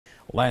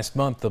Last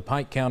month, the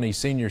Pike County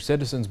Senior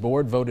Citizens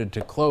Board voted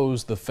to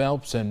close the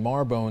Phelps and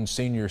Marbone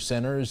Senior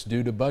Centers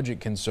due to budget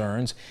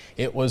concerns.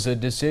 It was a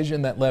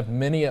decision that left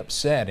many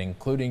upset,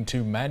 including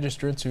two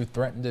magistrates who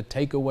threatened to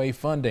take away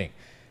funding.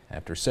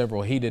 After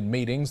several heated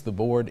meetings, the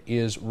board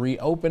is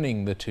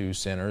reopening the two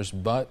centers,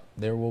 but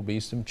there will be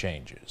some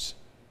changes.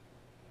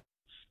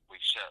 We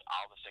shut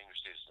all the senior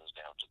citizens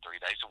down to 3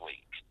 days a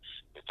week.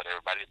 We put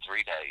everybody at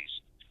 3 days.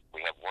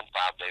 We have one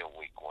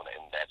 5-day-a-week one,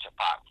 and that's a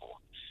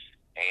Pikeville.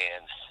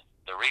 And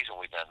the reason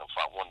we've done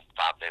one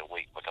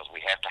 5-day-a-week because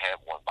we have to have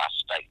one by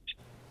state.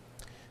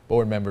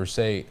 Board members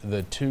say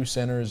the two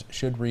centers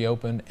should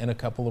reopen in a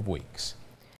couple of weeks.